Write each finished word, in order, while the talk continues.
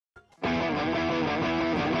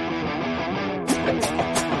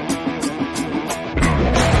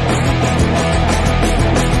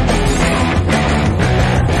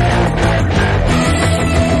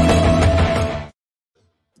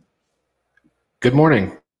Good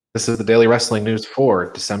morning. This is the Daily Wrestling News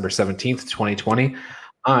for December 17th, 2020.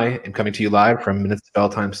 I am coming to you live from Minutes to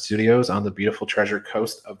Belltime Studios on the beautiful Treasure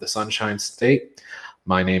Coast of the Sunshine State.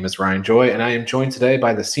 My name is Ryan Joy, and I am joined today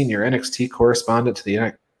by the senior NXT correspondent to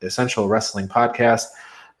the Essential Wrestling Podcast,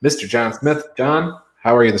 Mr. John Smith. John,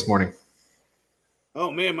 how are you this morning? Oh,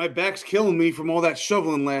 man, my back's killing me from all that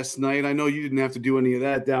shoveling last night. I know you didn't have to do any of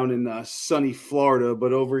that down in sunny Florida,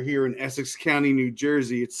 but over here in Essex County, New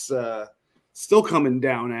Jersey, it's still coming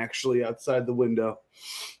down, actually, outside the window.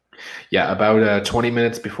 Yeah, about 20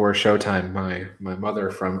 minutes before showtime, my mother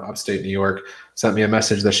from upstate New York sent me a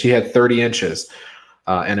message that she had 30 inches,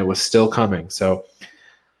 and it was still coming. So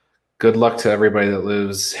good luck to everybody that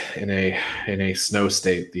lives in a snow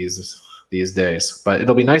state these days. But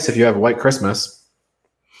it'll be nice if you have a white Christmas.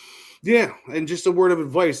 Yeah, and just a word of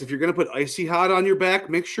advice. If you're going to put Icy Hot on your back,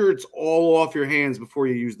 make sure it's all off your hands before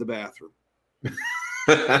you use the bathroom.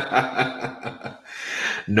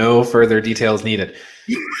 No further details needed.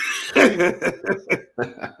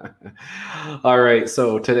 All right,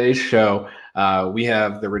 so today's show, we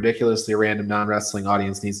have the ridiculously random non-wrestling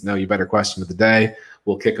audience needs to know you better question of the day.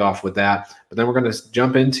 We'll kick off with that, but then we're going to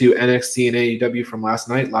jump into NXT and AEW from last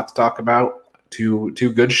night. A lot to talk about. Two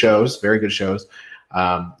good shows, very good shows.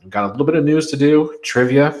 We've got a little bit of news to do,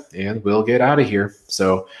 trivia, and we'll get out of here.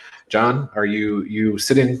 So John, are you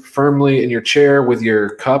sitting firmly in your chair with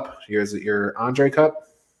your cup? Is it your Andre cup?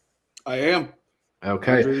 I am.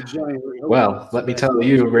 Okay. Well, let me tell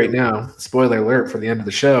you right now, spoiler alert for the end of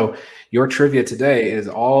the show, your trivia today is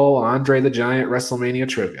all Andre the Giant WrestleMania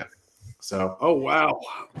trivia. So. Oh, wow.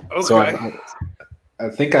 Okay. So I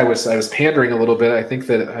think I was pandering a little bit. I think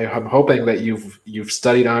that I'm hoping that you've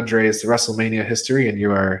studied Andre's WrestleMania history and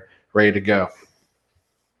you are ready to go.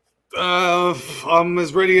 I'm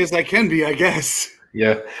as ready as I can be, I guess.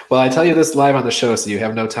 Yeah. Well, I tell you this live on the show, so you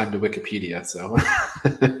have no time to Wikipedia. So.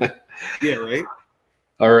 Yeah. Right.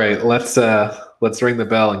 All right. Let's ring the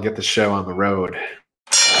bell and get the show on the road.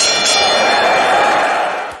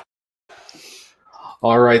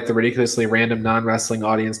 All right. The ridiculously random non-wrestling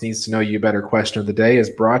audience needs to know you better question of the day is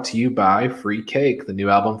brought to you by Free Cake, the new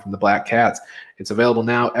album from the Black Cats. It's available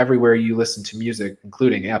now everywhere you listen to music,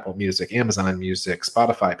 including Apple Music, Amazon Music,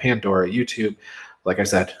 Spotify, Pandora, YouTube. Like I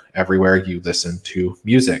said, everywhere you listen to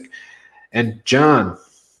music. And John,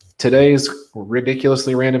 today's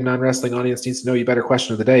ridiculously random non-wrestling audience needs to know you better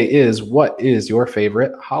question of the day is, what is your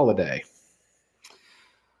favorite holiday?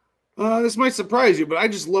 This might surprise you, but I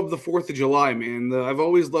just love the 4th of July, man. I've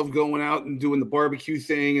always loved going out and doing the barbecue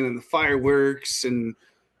thing and then the fireworks. And,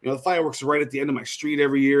 the fireworks are right at the end of my street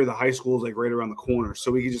every year. The high school is like right around the corner.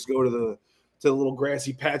 So we can just go to the little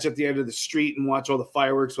grassy patch at the end of the street and watch all the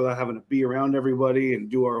fireworks without having to be around everybody and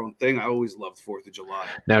do our own thing. I always loved 4th of July.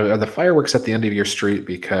 Now, are the fireworks at the end of your street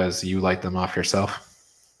because you light them off yourself?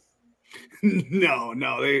 No.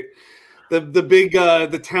 The big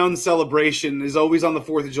the town celebration is always on the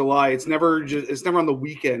 4th of July. It's never on the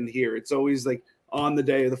weekend here. It's always like on the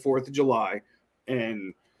day of the 4th of July,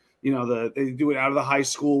 and they do it out of the high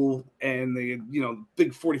school, and they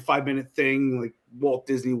big 45-minute thing like Walt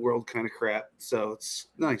Disney World kind of crap. So it's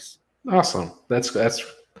nice. Awesome. That's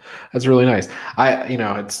really nice.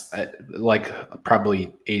 It's like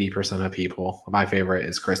probably 80% of people. My favorite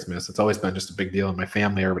is Christmas. It's always been just a big deal in my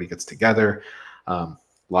family. Everybody gets together. A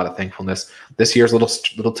lot of thankfulness. This year's a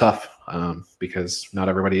little tough because not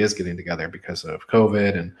everybody is getting together because of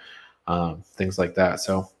COVID and things like that.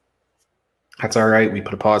 So that's all right. We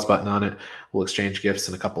put a pause button on it. We'll exchange gifts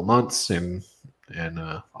in a couple months, and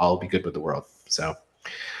I'll be good with the world. So,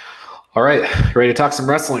 all right, ready to talk some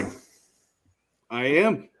wrestling? I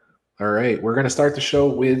am. All right, we're going to start the show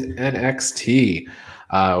with NXT.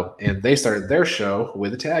 And they started their show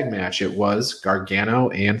with a tag match. It was Gargano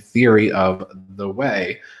and Theory of The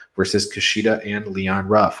Way versus Kushida and Leon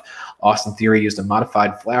Ruff. Austin Theory used a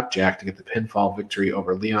modified flapjack to get the pinfall victory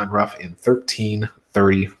over Leon Ruff in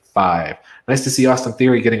 13:35. Nice to see Austin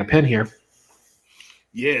Theory getting a pin here.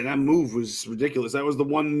 Yeah, that move was ridiculous. That was the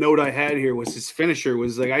one note I had here was his finisher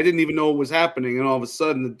was like, I didn't even know what was happening. And all of a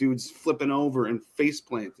sudden the dude's flipping over and face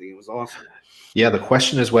planting. It was awesome. Yeah, the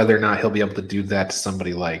question is whether or not he'll be able to do that to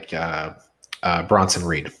somebody like Bronson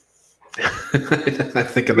Reed. I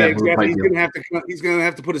think of that move. He's gonna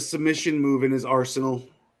have to put a submission move in his arsenal.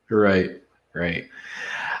 Right.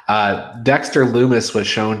 Dexter Lumis was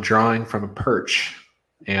shown drawing from a perch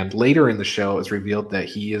And later in the show, it was revealed that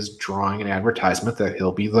he is drawing an advertisement that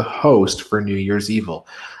he'll be the host for New Year's Evil.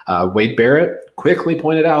 Wade Barrett quickly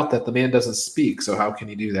pointed out that the man doesn't speak, so how can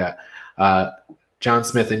you do that? John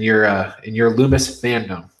Smith, in your Loomis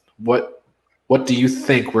fandom, what do you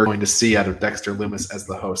think we're going to see out of Dexter Loomis as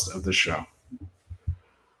the host of the show?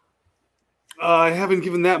 I haven't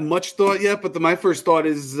given that much thought yet, but my first thought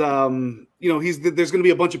is, there's going to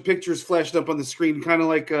be a bunch of pictures flashed up on the screen, kind of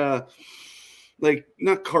like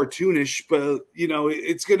not cartoonish, but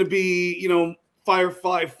it's going to be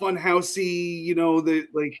Firefly Funhousey.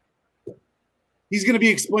 He's going to be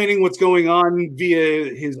explaining what's going on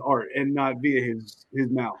via his art and not via his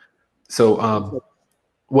mouth. So,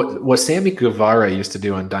 what Sammy Guevara used to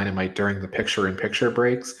do on Dynamite during the picture-in-picture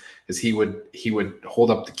breaks is he would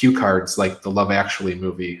hold up the cue cards like the Love Actually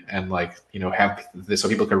movie and have this so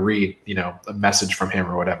people could read a message from him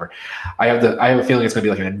or whatever. I have a feeling it's going to be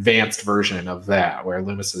like an advanced version of that where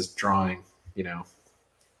Loomis is drawing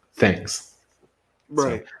things.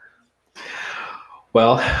 Right. So,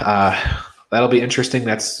 well, that'll be interesting.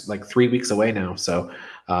 That's like 3 weeks away now. So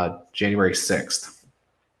January 6th.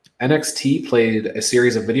 NXT played a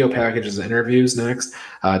series of video packages and interviews next.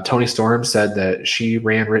 Toni Storm said that she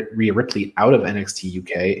ran Rhea Ripley out of NXT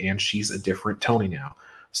UK, and she's a different Toni now.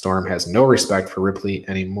 Storm has no respect for Ripley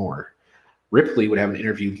anymore. Ripley would have an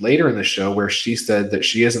interview later in the show where she said that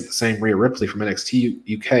she isn't the same Rhea Ripley from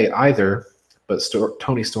NXT UK either, but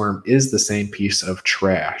Toni Storm is the same piece of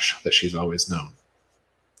trash that she's always known.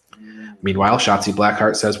 Meanwhile, Shotzi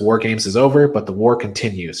Blackheart says War Games is over, but the war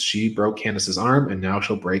continues. She broke Candice's arm, and now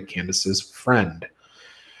she'll break Candice's friend.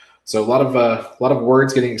 So a lot of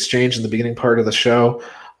words getting exchanged in the beginning part of the show.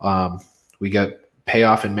 We get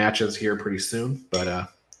payoff in matches here pretty soon. But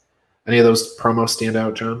any of those promos stand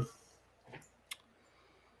out, John?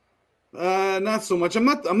 Not so much. I'm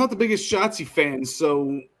not the biggest Shotzi fan,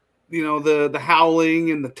 so the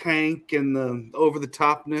howling and the tank and the over the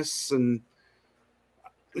topness and.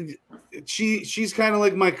 She's kind of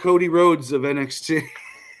like my Cody Rhodes of NXT.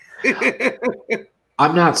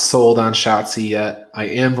 I'm not sold on Shotzi yet. I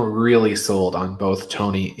am really sold on both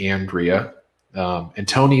Toni and Rhea. And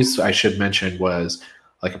Toni's, I should mention, was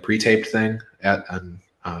like a pre-taped thing.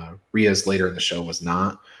 Rhea's later in the show was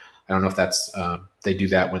not. I don't know if that's they do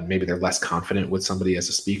that when maybe they're less confident with somebody as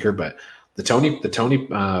a speaker. But the Toni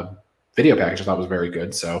video package I thought was very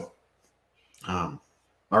good. So.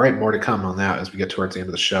 All right, more to come on that as we get towards the end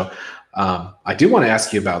of the show. I do want to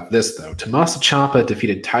ask you about this, though. Tommaso Ciampa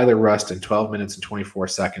defeated Tyler Rust in 12 minutes and 24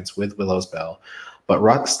 seconds with Willow's Bell. But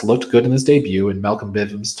Rust looked good in his debut, and Malcolm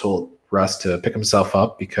Bivens told Rust to pick himself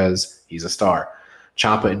up because he's a star.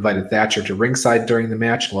 Ciampa invited Thatcher to ringside during the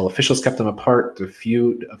match, and while officials kept them apart, the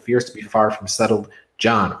feud appears to be far from settled.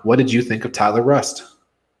 John, what did you think of Tyler Rust?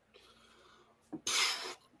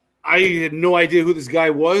 I had no idea who this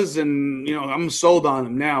guy was, and I'm sold on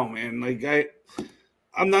him now, man. Like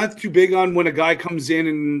I'm not too big on when a guy comes in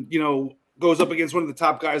and goes up against one of the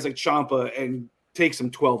top guys like Ciampa and takes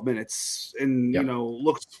him 12 minutes and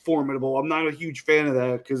looks formidable. I'm not a huge fan of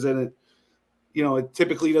that because then it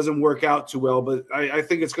typically doesn't work out too well. But I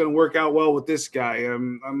think it's going to work out well with this guy.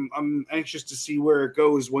 I'm anxious to see where it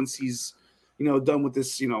goes once he's done with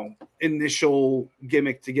this initial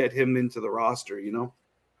gimmick to get him into the roster.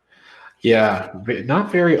 Yeah,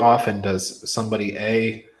 not very often does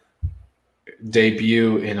somebody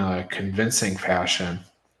debut in a convincing fashion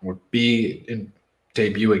or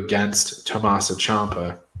debut against Tommaso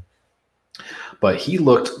Ciampa, but he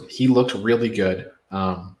looked really good.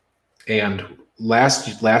 And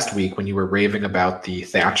last week when you were raving about the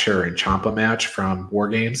Thatcher and Ciampa match from War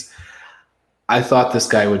Games, I thought this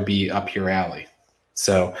guy would be up your alley.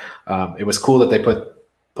 So it was cool that they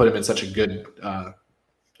put him in such a good.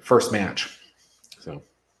 First match, so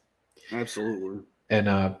absolutely.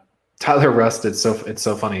 And Tyler Rust, it's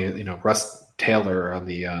so funny. Rust Taylor on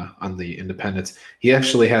the Independents. He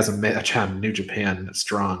actually has a match on New Japan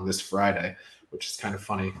Strong this Friday, which is kind of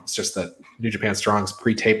funny. It's just that New Japan Strong's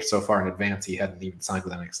pre-taped so far in advance. He hadn't even signed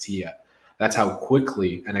with NXT yet. That's how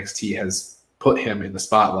quickly NXT has put him in the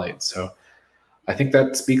spotlight. So I think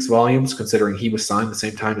that speaks volumes, considering he was signed the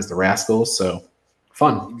same time as the Rascals. So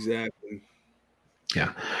fun. Exactly.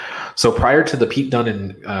 Yeah. So prior to the Pete Dunne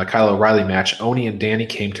and Kyle O'Reilly match, Oni and Danny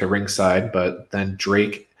came to ringside, but then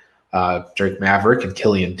Drake Maverick and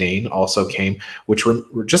Killian Dane also came, which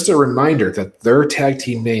were just a reminder that their tag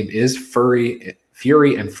team name is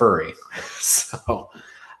Fury and Furry. So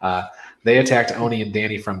they attacked Oni and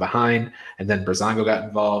Danny from behind, and then Breezango got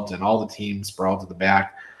involved, and all the teams sprawled to the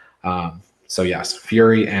back. So yes,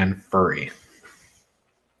 Fury and Furry.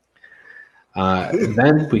 And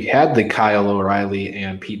then we had the Kyle O'Reilly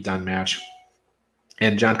and Pete Dunne match.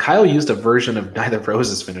 And John Kyle used a version of Nyla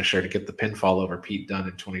Rose's finisher to get the pinfall over Pete Dunne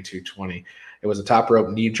in 22-20. It was a top rope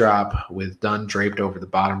knee drop with Dunne draped over the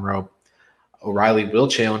bottom rope. O'Reilly will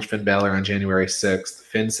challenge Finn Balor on January 6th.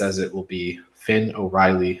 Finn says it will be Finn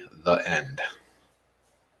O'Reilly, the end.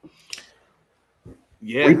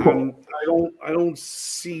 Yeah, I don't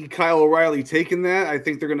see Kyle O'Reilly taking that. I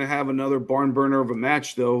think they're going to have another barn burner of a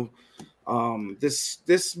match, though.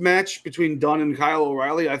 This match between Dunne and Kyle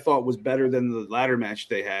O'Reilly, I thought was better than the ladder match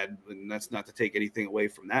they had, and that's not to take anything away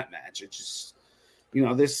from that match. It's just,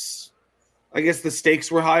 this. I guess the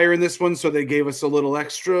stakes were higher in this one, so they gave us a little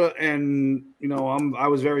extra, and I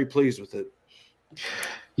was very pleased with it.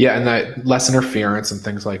 Yeah, and that less interference and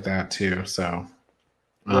things like that too. So,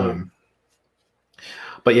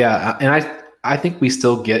 but yeah, and I think we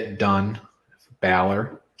still get Dunne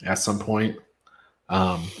Balor at some point.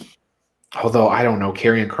 Although I don't know,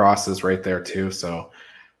 Karrion Kross is right there too. So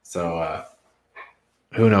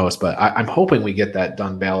who knows? But I'm hoping we get that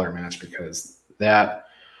Dunne Balor match because that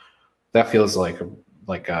feels like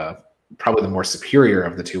probably the more superior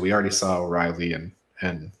of the two. We already saw O'Reilly and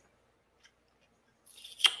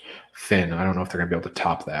Finn. I don't know if they're gonna be able to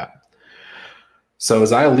top that. So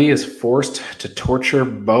Xia Li is forced to torture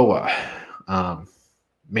Boa.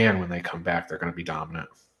 Man, when they come back, they're going to be dominant.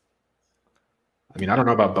 I mean, I don't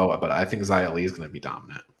know about Boa, but I think Xia Li is going to be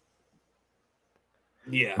dominant.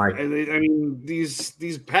 Yeah, I mean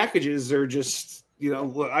these packages are just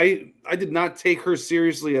I did not take her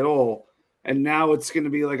seriously at all, and now it's going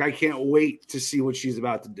to be like I can't wait to see what she's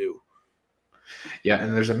about to do. Yeah,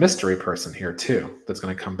 and there's a mystery person here too that's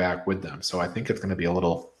going to come back with them, so I think it's going to be a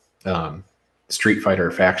little Street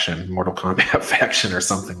Fighter faction, Mortal Kombat faction, or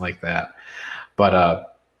something like that.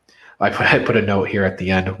 But I put a note here at the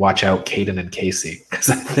end: watch out, Kaden and Casey, because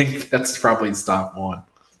I think that's probably stop one.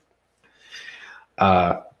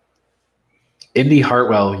 Indy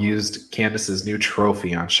Hartwell used Candice's new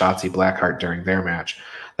trophy on Shotzi Blackheart during their match.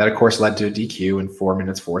 That, of course, led to a DQ in 4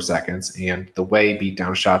 minutes, 4 seconds, and the Way beat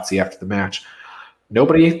down Shotzi after the match.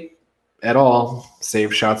 Nobody at all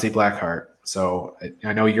saved Shotzi Blackheart. So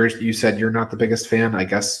I know you said you're not the biggest fan. I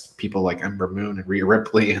guess people like Ember Moon and Rhea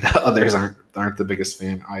Ripley and others aren't the biggest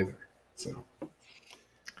fan either. So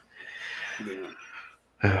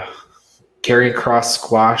Karrion Kross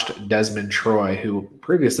squashed Desmond Troy, who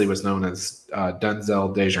previously was known as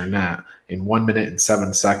Denzel Desjardins, in 1 minute and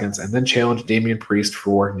 7 seconds, and then challenged Damian Priest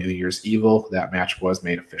for New Year's Evil. That match was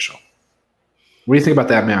made official. What do you think about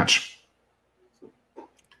that match?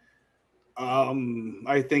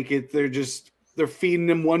 I think they're feeding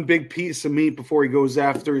him one big piece of meat before he goes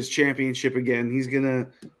after his championship again. He's gonna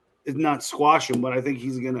not squash him, but I think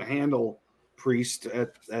he's gonna handle Priest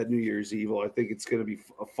at New Year's Evil. I think it's gonna be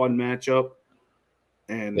a fun matchup,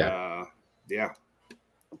 and yeah.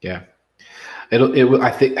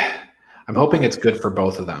 I think I'm hoping it's good for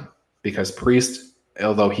both of them because Priest,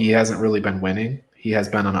 although he hasn't really been winning, he has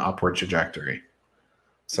been on an upward trajectory.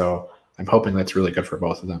 So I'm hoping that's really good for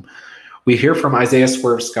both of them. We hear from Isaiah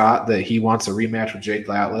Swerve Scott that he wants a rematch with Jake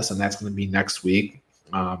Atlas, and that's going to be next week.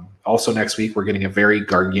 Also next week, we're getting a very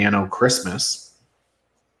Gargano Christmas.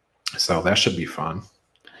 So that should be fun.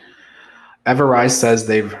 Everrise says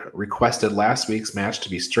they've requested last week's match to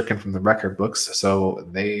be stricken from the record books, so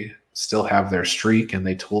they still have their streak, and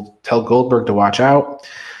they tell Goldberg to watch out,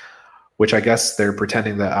 which I guess they're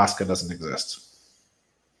pretending that Asuka doesn't exist.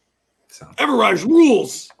 So Everrise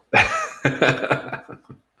rules!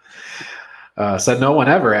 Said no one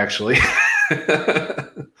ever, actually.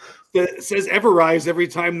 It says Everrise every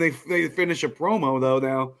time they finish a promo, though,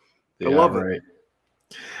 now. I love it.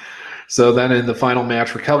 So then in the final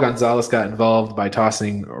match, Raquel Gonzalez got involved by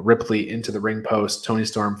tossing Ripley into the ring post. Toni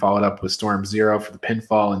Storm followed up with Storm Zero for the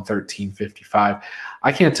pinfall in 13:55.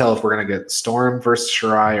 I can't tell if we're going to get Storm versus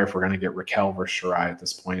Shirai or if we're going to get Raquel versus Shirai at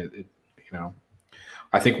this point.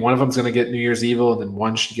 I think one of them's going to get New Year's Evil, and then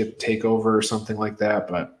one should get Takeover or something like that,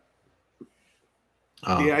 but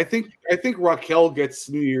yeah, I think Raquel gets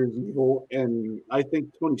New Year's Evil, and I think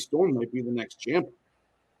Toni Storm might be the next champ.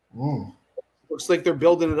 Looks like they're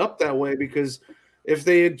building it up that way because if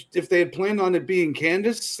they had planned on it being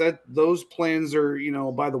Candice, those plans are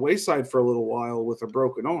by the wayside for a little while with a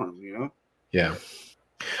broken arm. Yeah.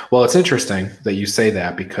 Well, it's interesting that you say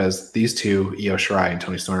that because these two, Io Shirai and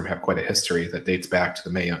Toni Storm, have quite a history that dates back to the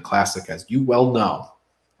Mae Young Classic, as you well know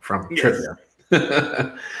from trivia.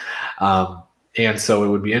 And so it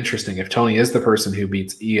would be interesting if Toni is the person who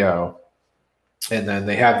beats Io, and then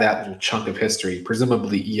they have that little chunk of history.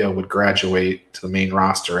 Presumably Io would graduate to the main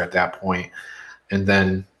roster at that point. And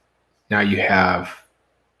then now you have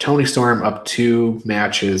Tony Storm up 2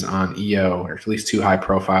 matches on EO, or at least 2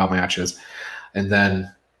 high-profile matches, and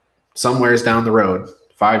then somewheres down the road,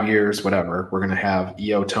 5 years, whatever, we're going to have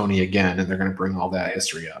EO Tony again, and they're going to bring all that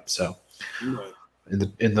history up. So, Right.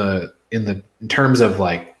 in terms of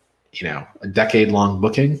like, a decade-long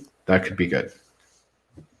booking, that could be good.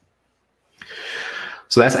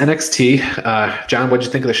 So that's NXT. John, what'd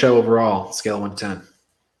you think of the show overall? Scale of 1 to 10.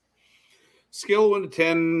 Scale of 1 to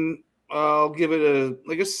 10, I'll give it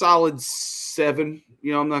a solid 7.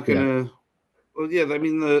 I'm not gonna. Yeah. Well, yeah, I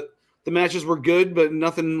mean the matches were good, but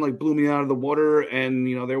nothing like blew me out of the water, and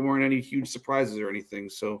there weren't any huge surprises or anything.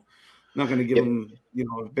 So I'm not gonna give them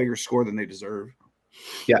a bigger score than they deserve.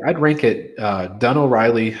 Yeah, I'd rank it Dunn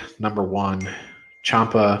O'Reilly number 1,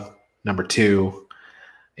 Ciampa number 2,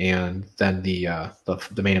 and then the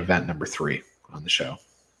main event number 3 on the show.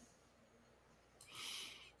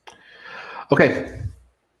 Okay,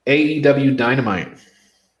 AEW Dynamite.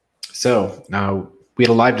 So now we had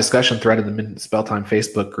a live discussion thread in the Midnight Spell Time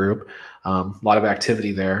Facebook group. A lot of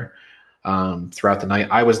activity there throughout the night.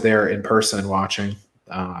 I was there in person watching,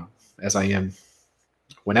 as I am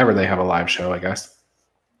whenever they have a live show, I guess.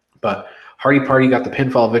 But Hardy Party got the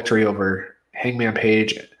pinfall victory over Hangman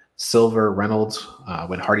Page, Silver, Reynolds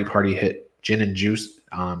when Hardy Party hit Gin and Juice,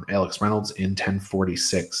 Alex Reynolds in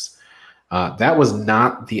 10:46. That was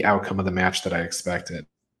not the outcome of the match that I expected.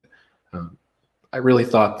 I really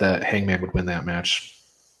thought that Hangman would win that match,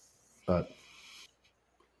 but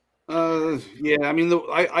yeah, I mean,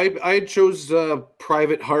 I chose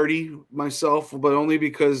Private Hardy myself, but only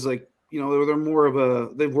because they're more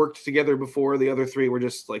of they've worked together before. The other 3 were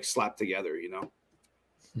just like slapped together,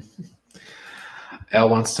 Al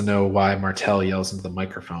wants to know why Martel yells into the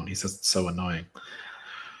microphone. He says it's so annoying.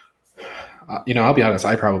 I'll be honest,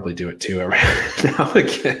 I probably do it too every now and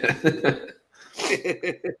again.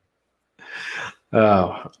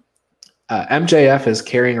 MJF is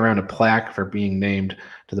carrying around a plaque for being named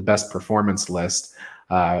to the best performance list.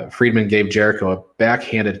 Friedman gave Jericho a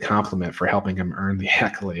backhanded compliment for helping him earn the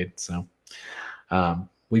accolade. So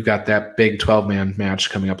we've got that big 12-man match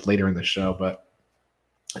coming up later in the show. But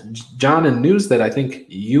John, in news that I think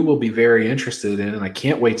you will be very interested in, and I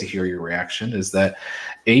can't wait to hear your reaction, is that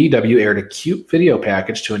AEW aired a cute video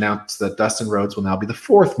package to announce that Dustin Rhodes will now be the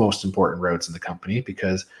 4th most important Rhodes in the company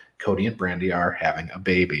because Cody and Brandy are having a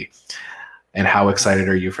baby. And how excited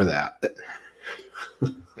are you for that?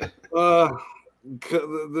 The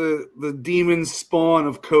demon spawn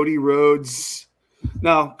of Cody Rhodes.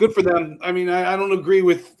 No, good for them. I mean, I don't agree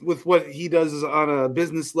with what he does on a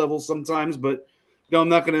business level sometimes, but I'm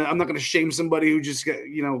not gonna shame somebody who just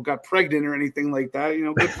got pregnant or anything like that.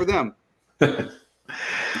 Good for them.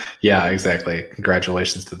 Yeah, exactly.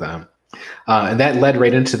 Congratulations to them. And that led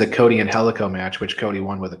right into the Cody and Helico match, which Cody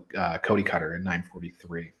won with a Cody Cutter in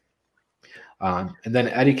 9:43. And then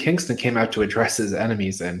Eddie Kingston came out to address his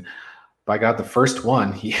enemies, and by God, the first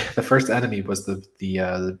enemy was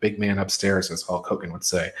the big man upstairs, as Hulk Hogan would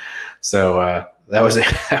say. So that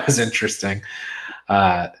was interesting.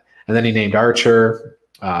 And then he named Archer,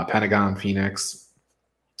 Pentagon, Phoenix,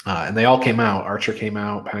 and they all came out. Archer came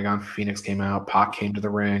out, Pentagon, Phoenix came out, Pac came to the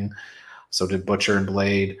ring, so did Butcher and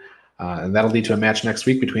Blade. And that'll lead to a match next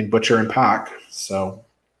week between Butcher and Pac. So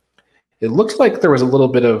it looked like there was a little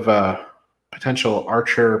bit of potential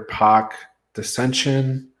Archer-Pac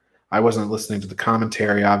dissension. I wasn't listening to the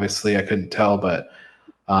commentary, obviously. I couldn't tell, but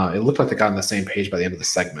it looked like they got on the same page by the end of the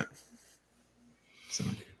segment. So.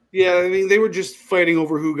 Yeah, I mean, they were just fighting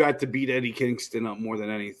over who got to beat Eddie Kingston up more than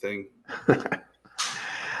anything.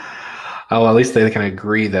 Oh, at least they can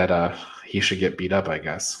agree that he should get beat up, I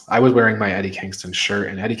guess. I was wearing my Eddie Kingston shirt,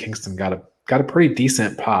 and Eddie Kingston got a pretty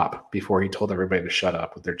decent pop before he told everybody to shut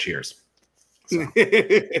up with their cheers. So,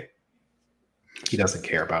 he doesn't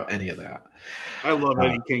care about any of that. I love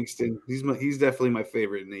Eddie Kingston. He's definitely my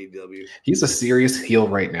favorite in AEW. He's a serious heel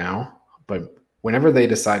right now, but whenever they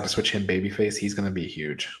decide to switch him babyface, he's going to be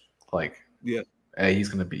huge. He's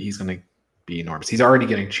going to be enormous. He's already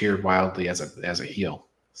getting cheered wildly as a heel.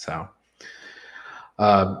 So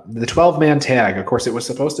the 12-man tag, of course, it was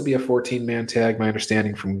supposed to be a 14-man tag. My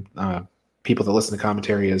understanding from people that listen to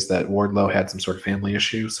commentary is that Wardlow had some sort of family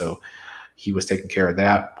issue, so he was taking care of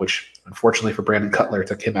that, which unfortunately for Brandon Cutler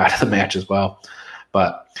took him out of the match as well.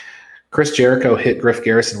 But Chris Jericho hit Griff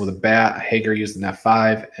Garrison with a bat. Hager used an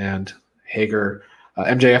F5, and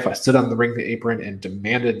MJF stood on the ring apron and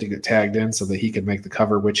demanded to get tagged in so that he could make the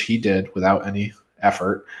cover, which he did without any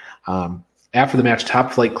effort. After the match,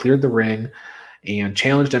 Top Flight cleared the ring and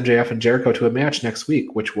challenged MJF and Jericho to a match next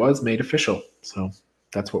week, which was made official. So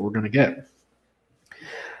that's what we're going to get.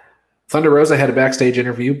 Thunder Rosa had a backstage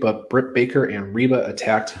interview, but Britt Baker and Reba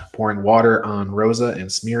attacked, pouring water on Rosa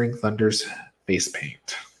and smearing Thunder's face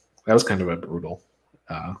paint. That was kind of a brutal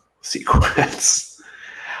sequence.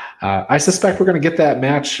 I suspect we're going to get that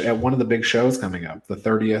match at one of the big shows coming up, the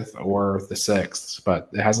 30th or the 6th, but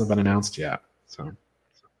it hasn't been announced yet. So,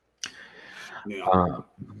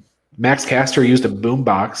 Max Caster used a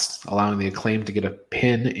boombox, allowing the Acclaim to get a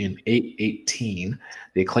pin in 8:18.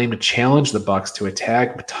 The Acclaim to challenge the Bucks to a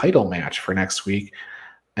tag title match for next week,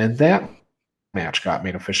 and that match got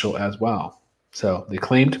made official as well. So the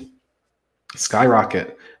Acclaimed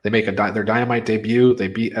skyrocket. They make their Dynamite debut. They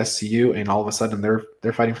beat SCU, and all of a sudden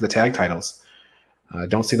they're fighting for the tag titles.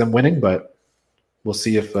 Don't see them winning, but we'll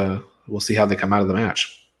see how they come out of the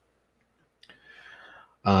match.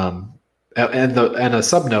 And a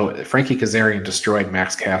sub note: Frankie Kazarian destroyed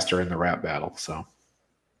Max Caster in the rap battle. So,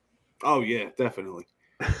 oh yeah, definitely.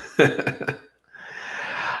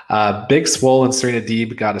 Big Swole and Serena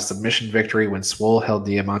Deeb got a submission victory when Swole held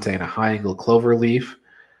Diamante in a high angle clover leaf.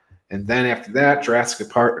 And then after that, Jurassic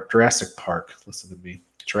Express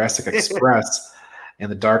and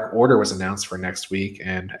the Dark Order was announced for next week,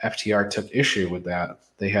 and FTR took issue with that.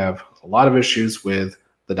 They have a lot of issues with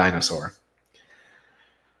the dinosaur.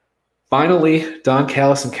 Finally, Don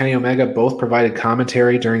Callis and Kenny Omega both provided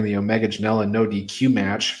commentary during the Omega Janela no DQ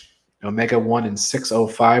match. Omega won in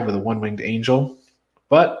 6:05 with a one-winged angel,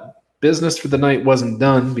 but business for the night wasn't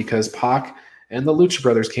done because Pac and the Lucha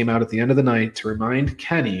Brothers came out at the end of the night to remind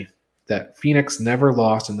Kenny that Phoenix never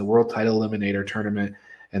lost in the World Title Eliminator Tournament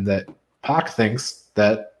and that Pac thinks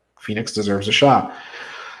that Phoenix deserves a shot.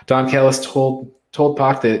 Don Callis told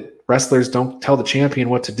Pac that wrestlers don't tell the champion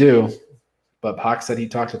what to do, but Pac said he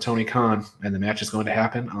talked to Tony Khan, and the match is going to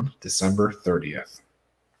happen on December 30th.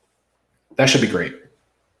 That should be great.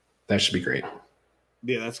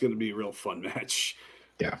 Yeah, that's going to be a real fun match.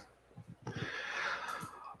 Yeah.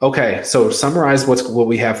 Okay, so summarize what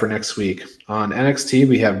we have for next week. On NXT,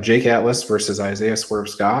 we have Jake Atlas versus Isaiah Swerve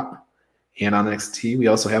Scott. And on NXT, we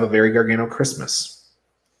also have a very Gargano Christmas.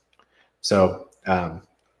 So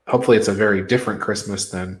hopefully it's a very different Christmas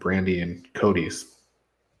than Brandy and Cody's.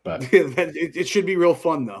 But it should be real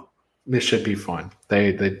fun, though. It should be fun.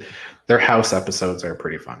 Their house episodes are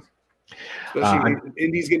pretty fun. Especially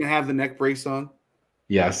Indy's going to have the neck brace on.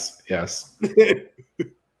 Yes.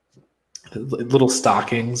 Little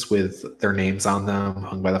stockings with their names on them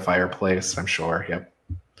hung by the fireplace, I'm sure. Yep.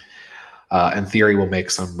 And Theory will make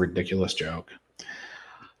some ridiculous joke.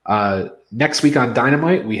 Next week on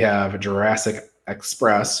Dynamite, we have Jurassic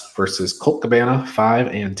Express versus Colt Cabana 5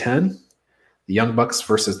 and 10. The Young Bucks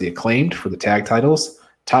versus the Acclaimed for the tag titles.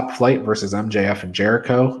 Top Flight versus MJF and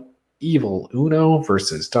Jericho. Evil Uno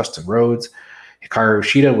versus Dustin Rhodes. Hikaru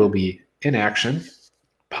Shida will be in action.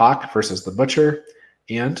 Pac versus The Butcher.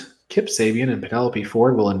 And Kip Sabian and Penelope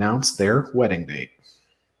Ford will announce their wedding date.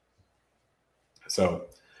 So,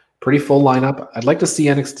 pretty full lineup. I'd like to see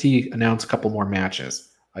NXT announce a couple more matches.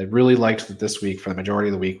 I really liked that this week, for the majority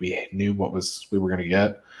of the week, we knew what we were going to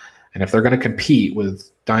get. And if they're going to compete with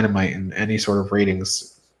Dynamite in any sort of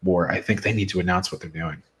ratings war, I think they need to announce what they're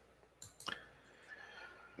doing.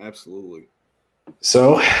 Absolutely.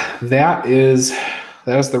 So that is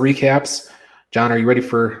the recaps. John, are you ready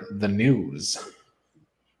for the news?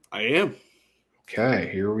 I am. Okay,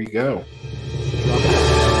 here we go.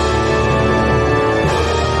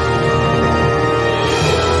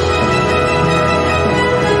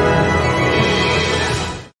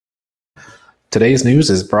 Today's news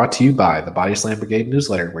is brought to you by the Body Slam Brigade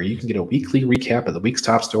newsletter, where you can get a weekly recap of the week's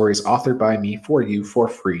top stories authored by me for you for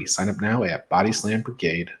free. Sign up now at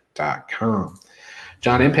bodyslambrigade.com.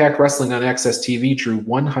 John, Impact Wrestling on Access TV drew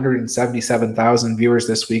 177,000 viewers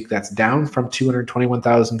this week. That's down from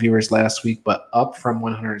 221,000 viewers last week, but up from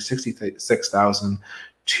 166,000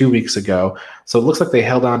 2 weeks ago. So it looks like they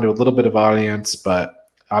held on to a little bit of audience, but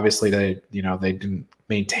obviously they didn't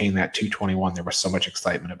maintain that 221. There was so much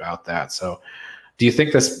excitement about that. So do you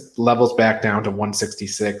think this levels back down to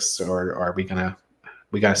 166, or are we gonna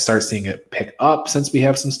start seeing it pick up since we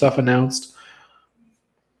have some stuff announced?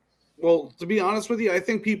 Well, to be honest with you, I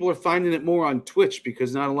think people are finding it more on Twitch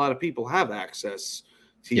because not a lot of people have access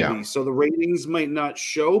TV. Yeah. So the ratings might not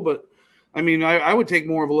show, but I mean, I would take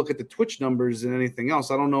more of a look at the Twitch numbers than anything else.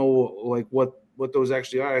 I don't know like what those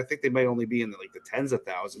actually are. I think they might only be in the tens of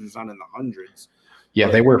thousands, not in the hundreds. Yeah,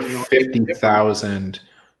 but, they were 50,000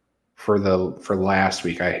 for last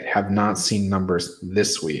week. I have not seen numbers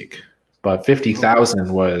this week, but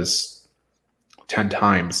 50,000 was 10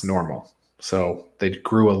 times normal. So they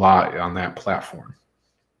grew a lot on that platform.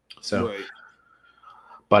 So, right.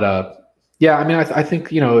 But yeah, I mean, I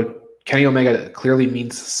think Kenny Omega clearly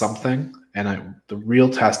means something, and the real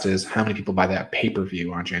test is how many people buy that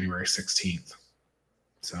pay-per-view on January 16th.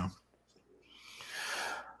 So,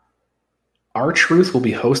 R-Truth will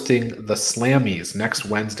be hosting the Slammies next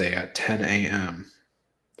Wednesday at 10 a.m.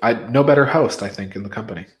 No better host, I think, in the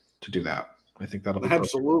company to do that. I think that'll be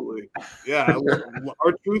absolutely perfect. Yeah.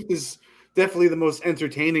 R-Truth is definitely the most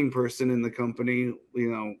entertaining person in the company.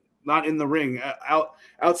 Not in the ring,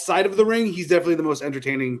 outside of the ring, he's definitely the most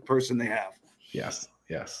entertaining person they have. Yes.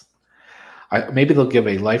 Maybe they'll give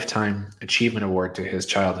a lifetime achievement award to his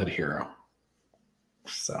childhood hero.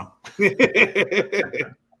 So,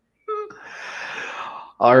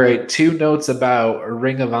 all right. 2 notes about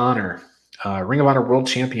Ring of Honor. Ring of Honor World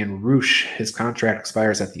Champion Roosh, his contract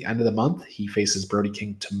expires at the end of the month. He faces Brody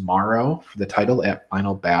King tomorrow for the title at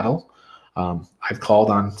Final Battle. I've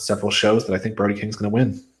called on several shows that I think Brody King's going to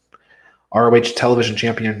win. ROH Television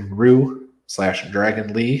Champion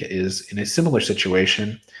Rue/Dragon Lee is in a similar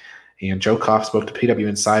situation, and Joe Koff spoke to PW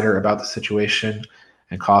Insider about the situation,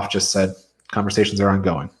 and Koff just said conversations are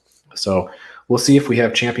ongoing. So we'll see if we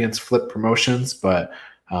have champions flip promotions, but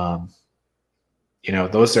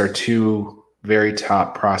those are 2 very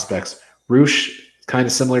top prospects. Roosh, kind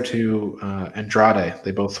of similar to Andrade.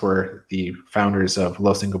 They both were the founders of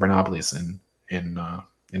Los Ingobernables in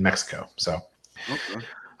Mexico. So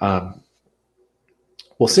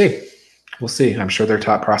we'll see. I'm sure they're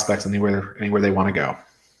top prospects anywhere they want to go.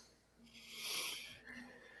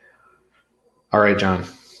 All right, John.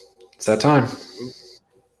 It's that time.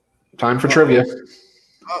 Time for trivia.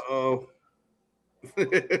 Uh-oh.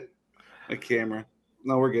 My camera.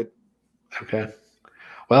 No, we're good. Okay.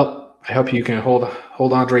 Well, I hope you can hold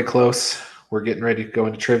Andre close. We're getting ready to go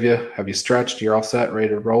into trivia. Have you stretched? You're all set, ready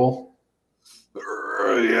to roll?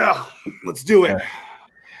 Yeah. Let's do it. Okay.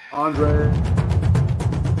 Andre.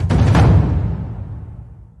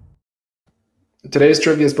 Today's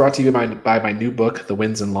trivia is brought to you by my new book, The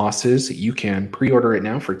Wins and Losses. You can pre-order it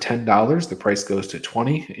now for $10. The price goes to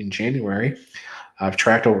 $20 in January. I've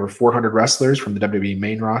tracked over 400 wrestlers from the WWE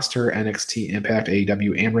main roster, NXT, Impact,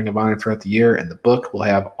 AEW, and Ring of Honor throughout the year, and the book will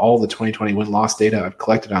have all the 2020 win-loss data I've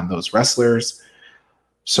collected on those wrestlers.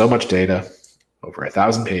 So much data, over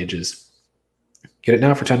 1,000 pages. Get it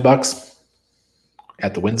now for $10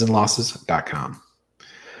 at thewinsandlosses.com.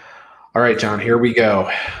 All right, John, here we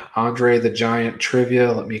go. Andre the Giant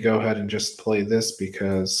trivia. Let me go ahead and just play this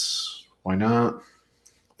because why not?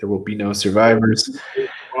 There will be no survivors.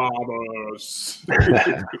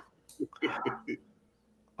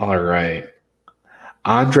 All right.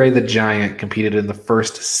 Andre the Giant competed in the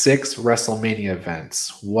first 6 WrestleMania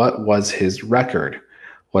events. What was his record?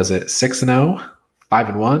 Was it 6-0,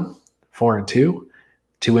 5-1, 4-2,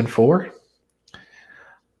 2-4?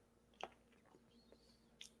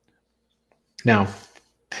 Now,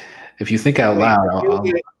 if you think out loud,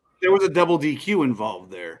 there was a double DQ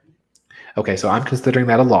involved there. Okay, so I'm considering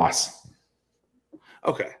that a loss.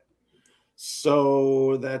 Okay,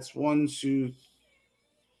 so that's 1, 2,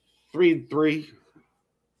 3.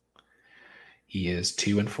 He is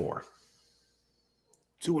 2-4.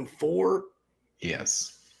 2-4?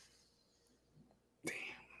 Yes. Damn.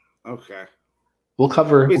 Okay. We'll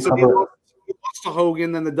cover. He lost to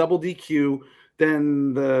Hogan, then the double DQ.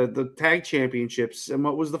 Then the tag championships. And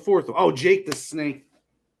what was the 4th one? Oh, Jake the Snake.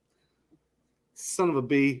 Son of a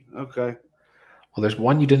B. Okay. Well, there's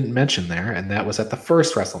one you didn't mention there, and that was at the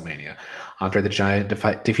first WrestleMania. Andre the Giant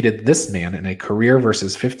defeated this man in a career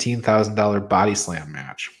versus $15,000 body slam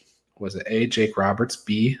match. Was it A, Jake Roberts,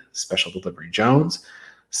 B, Special Delivery Jones,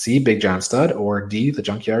 C, Big John Studd, or D, the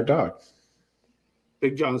Junkyard Dog?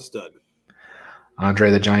 Big John Studd.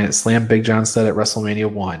 Andre the Giant slammed Big John Studd at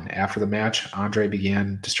WrestleMania 1. After the match, Andre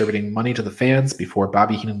began distributing money to the fans before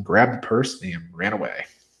Bobby Heenan grabbed the purse and ran away.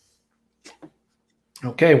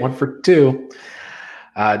 Okay, 1 for 2.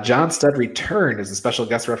 John Studd returned as a special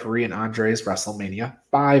guest referee in Andre's WrestleMania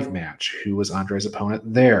 5 match. Who was Andre's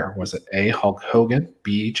opponent there? Was it A, Hulk Hogan,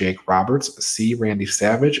 B, Jake Roberts, C, Randy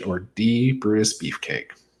Savage, or D, Brutus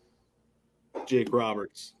Beefcake? Jake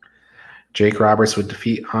Roberts. Jake Roberts would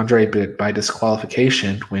defeat Andre by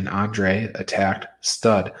disqualification when Andre attacked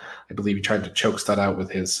Studd. I believe he tried to choke Studd out with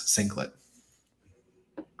his singlet,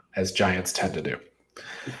 as Giants tend to do.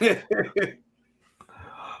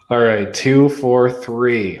 All right, 2 for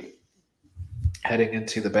 3. Heading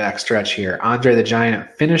into the backstretch here. Andre the Giant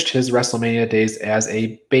finished his WrestleMania days as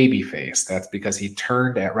a babyface. That's because he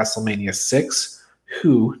turned at WrestleMania 6.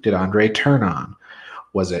 Who did Andre turn on?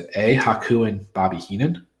 Was it A, Haku and Bobby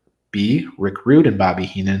Heenan, B, Rick Rude and Bobby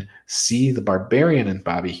Heenan, C, the Barbarian and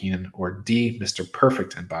Bobby Heenan, or D, Mr.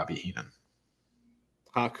 Perfect and Bobby Heenan?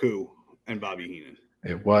 Haku and Bobby Heenan.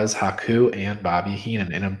 It was Haku and Bobby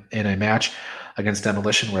Heenan in a match against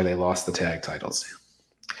Demolition where they lost the tag titles.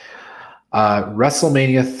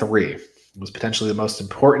 WrestleMania 3 was potentially the most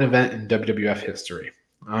important event in WWF history.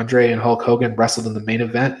 Andre and Hulk Hogan wrestled in the main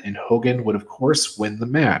event, and Hogan would, of course, win the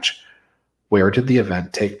match. Where did the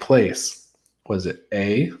event take place? Was it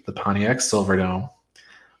A, the Pontiac Silverdome,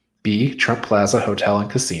 B, Trump Plaza Hotel and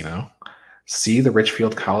Casino, C, the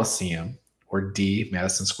Richfield Coliseum, or D,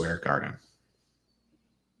 Madison Square Garden?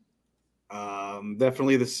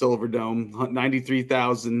 Definitely the Silverdome,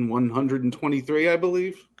 93,123, I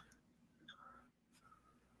believe.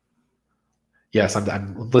 Yes,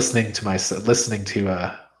 I'm listening to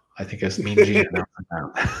I think it's Mean Gene.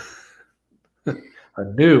 A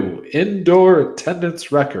new indoor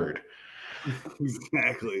attendance record.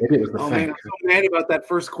 Exactly. Maybe it was the thing. Man, I'm so mad about that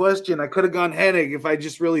first question. I could have gone Hennig if I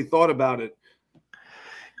just really thought about it.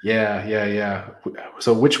 Yeah.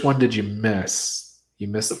 So which one did you miss? You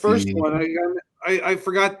missed the first one. I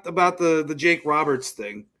forgot about the Jake Roberts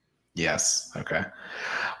thing. Yes. Okay.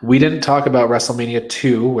 We didn't talk about WrestleMania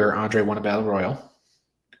 2, where Andre won a Battle Royal,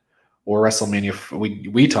 or WrestleMania.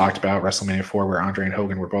 We talked about WrestleMania 4, where Andre and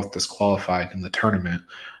Hogan were both disqualified in the tournament.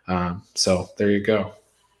 So there you go.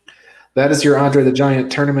 That is your Andre the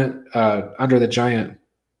Giant tournament. Andre the Giant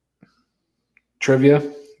trivia.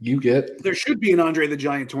 You get. There should be an Andre the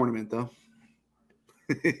Giant tournament, though.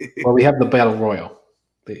 Well, we have the Battle Royal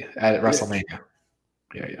at WrestleMania.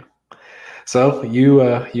 Yeah. So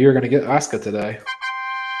you're going to get Asuka today.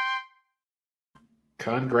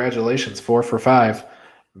 Congratulations, 4 for 5.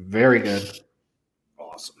 Very good.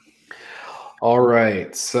 Awesome. All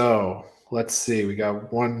right, so let's see. We got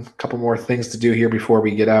couple more things to do here before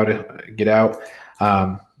we get out.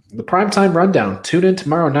 The Primetime Rundown. Tune in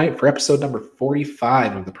tomorrow night for episode number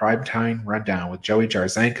 45 of the Primetime Rundown with Joey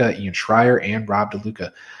Jarzanka, Ian Schreier, and Rob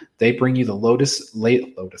DeLuca. They bring you the latest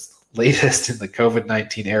in the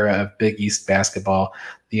COVID-19 era of Big East basketball,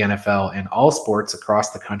 the NFL, and all sports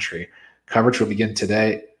across the country. Coverage will begin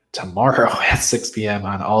tomorrow at 6 p.m.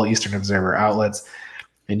 on all Eastern Observer outlets,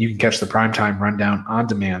 and you can catch the Primetime Rundown on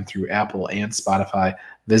demand through Apple and Spotify.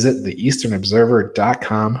 Visit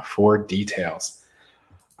theeasternobserver.com for details.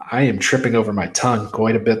 I am tripping over my tongue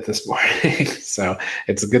quite a bit this morning, so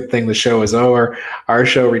it's a good thing the show is over. Our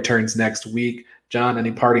show returns next week. John,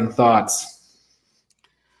 any parting thoughts?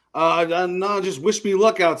 No, just wish me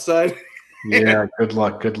luck outside. Yeah, good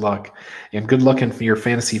luck. And good luck in your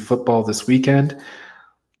fantasy football this weekend.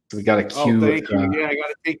 So we got a cue. Oh, thank you. Yeah, I got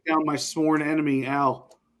to take down my sworn enemy,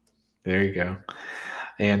 Al. There you go.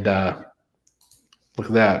 And look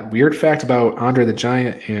at that. Weird fact about Andre the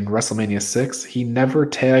Giant in WrestleMania 6, he never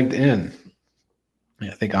tagged in. I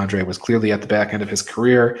think Andre was clearly at the back end of his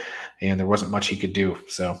career, and there wasn't much he could do.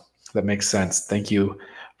 So that makes sense. Thank you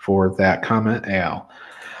for that comment, Al.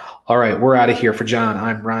 All right, we're out of here. For John,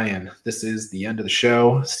 I'm Ryan. This is the end of the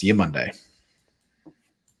show. See you Monday.